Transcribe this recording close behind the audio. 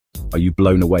Are you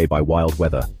blown away by wild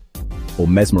weather? Or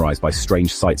mesmerized by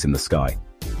strange sights in the sky?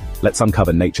 Let's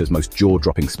uncover nature's most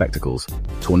jaw-dropping spectacles,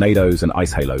 tornadoes and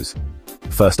ice halos.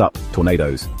 First up,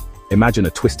 tornadoes. Imagine a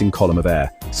twisting column of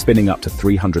air, spinning up to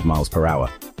 300 miles per hour,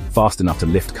 fast enough to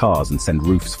lift cars and send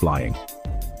roofs flying.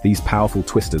 These powerful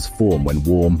twisters form when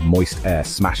warm, moist air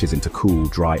smashes into cool,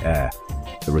 dry air.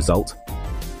 The result?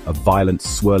 A violent,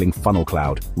 swirling funnel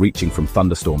cloud reaching from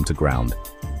thunderstorm to ground.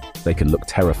 They can look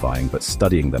terrifying, but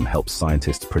studying them helps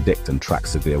scientists predict and track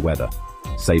severe weather,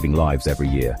 saving lives every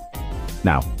year.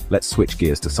 Now, let's switch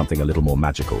gears to something a little more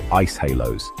magical, ice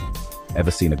halos. Ever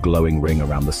seen a glowing ring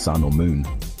around the sun or moon?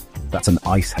 That's an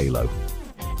ice halo.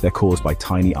 They're caused by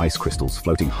tiny ice crystals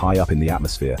floating high up in the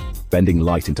atmosphere, bending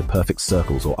light into perfect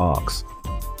circles or arcs.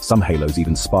 Some halos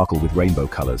even sparkle with rainbow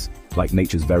colors, like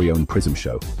nature's very own prism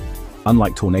show.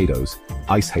 Unlike tornadoes,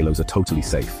 ice halos are totally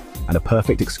safe, and a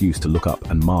perfect excuse to look up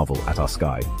and marvel at our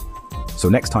sky. So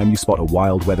next time you spot a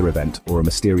wild weather event or a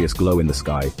mysterious glow in the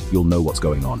sky, you'll know what's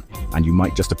going on, and you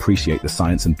might just appreciate the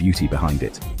science and beauty behind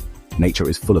it. Nature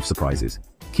is full of surprises.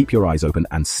 Keep your eyes open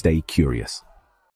and stay curious.